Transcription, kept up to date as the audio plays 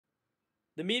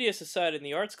The Media Society and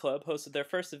the Arts Club hosted their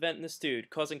first event in the Stude,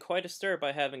 causing quite a stir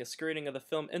by having a screening of the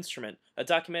film Instrument, a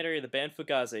documentary of the band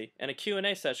Fugazi, and a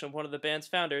Q&A session with one of the band's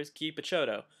founders, Guy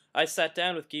Picciotto. I sat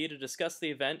down with Guy to discuss the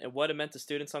event and what it meant to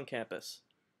students on campus.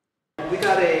 We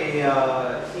got a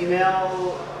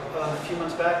email a few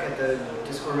months back at the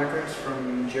Discord Records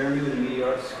from Jeremy with the Media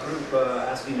Arts Group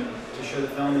asking to show the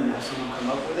film and have someone come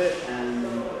up with it and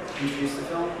introduce the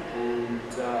film. And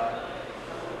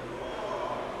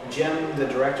Jem, the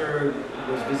director,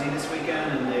 was busy this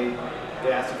weekend, and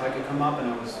they asked if I could come up, and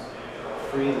I was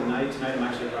free the night. Tonight I'm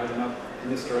actually driving up in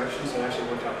this direction, so it actually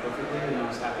worked out perfectly, and I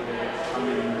was happy to come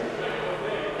and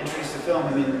introduce the film.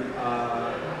 I mean,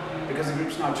 because the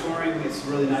group's not touring, it's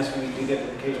really nice when we do get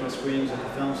occasional screenings of the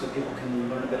film so people can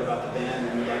learn a bit about the band,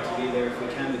 and we'd like to be there if we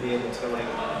can to be able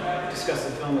to discuss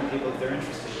the film with people if they're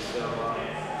interested. So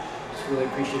just really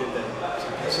appreciated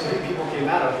that so many people came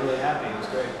out. I was really happy. It was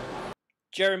great.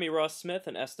 Jeremy Ross Smith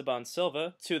and Esteban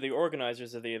Silva, two of the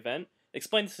organizers of the event,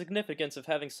 explained the significance of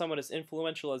having someone as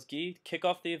influential as Guy kick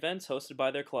off the events hosted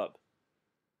by their club.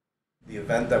 The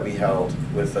event that we held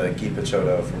with Guy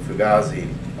Picciotto from Fugazi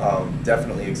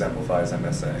definitely exemplifies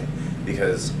MSA,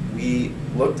 because we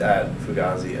looked at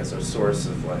Fugazi as a source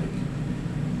of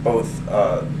both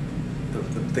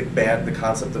the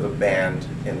concept of a band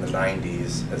in the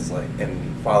 90s as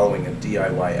and following a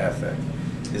DIY ethic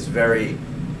is very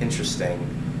interesting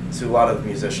to a lot of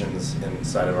musicians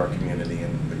inside of our community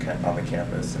and on the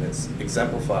campus, and it's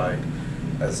exemplified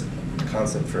as a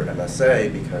concept for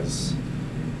MSA because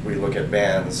we look at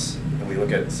bands and we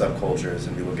look at subcultures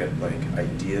and we look at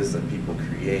ideas that people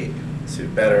create to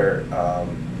better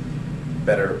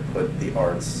put the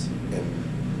arts in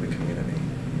the community.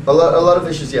 A lot of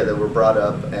issues, yeah, that were brought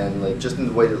up, and just in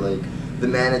the way that the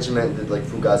management that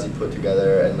Fugazi put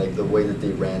together, and the way that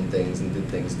they ran things and did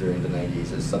things during the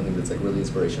 90s is something that's really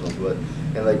inspirational to it,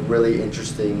 and really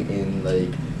interesting in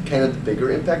kind of the bigger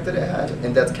impact that it had.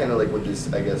 And that's kind of what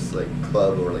this, I guess,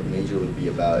 club or major would be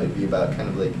about. It'd be about kind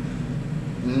of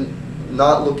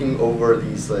not looking over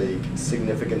these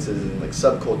significances and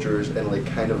subcultures, and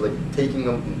kind of taking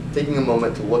a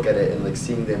moment to look at it and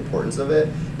seeing the importance of it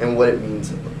and what it means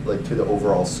to the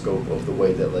overall scope of the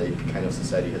way that kind of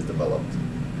society has developed.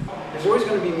 There's always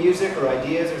going to be music or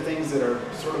ideas or things that are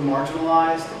sort of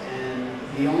marginalized, and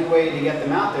the only way to get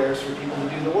them out there is for people to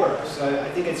do the work. So I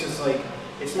think it's just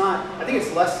it's not, I think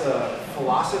it's less a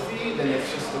philosophy than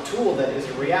it's just a tool that is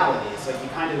a reality. It's you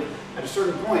kind of, at a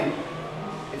certain point,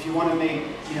 if you want to make,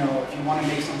 if you want to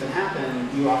make something happen,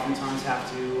 you oftentimes have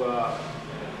to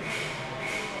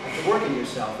work it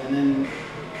yourself. And then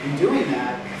in doing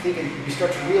that, I think you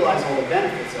start to realize all the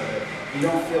benefits of it. You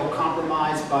don't feel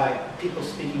compromised by people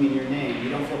speaking in your name. You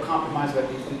don't feel compromised by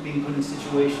people being put in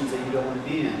situations that you don't want to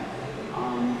be in.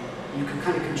 You can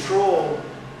kind of control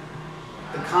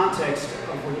the context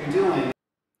of what you're doing.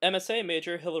 MSA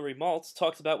major Hillary Maltz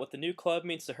talks about what the new club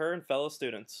means to her and fellow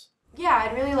students. Yeah,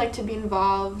 I'd really like to be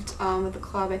involved with the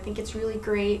club. I think it's really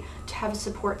great to have a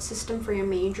support system for your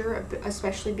major,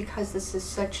 especially because this is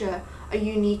such a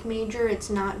unique major. It's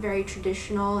not very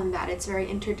traditional in that it's very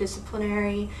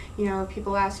interdisciplinary. If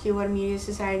people ask you what a media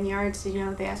society in the arts,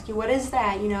 they ask you, what is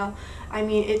that?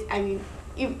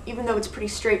 Even though it's pretty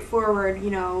straightforward,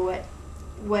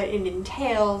 what it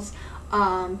entails,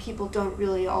 people don't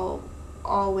really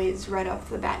always right off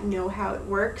the bat know how it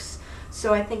works.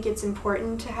 So I think it's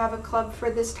important to have a club for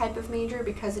this type of major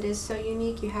because it is so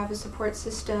unique. You have a support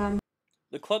system.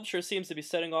 The club sure seems to be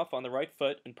setting off on the right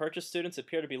foot, and purchase students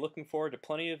appear to be looking forward to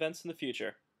plenty of events in the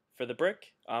future. For The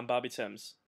Brick, I'm Bobby Timms.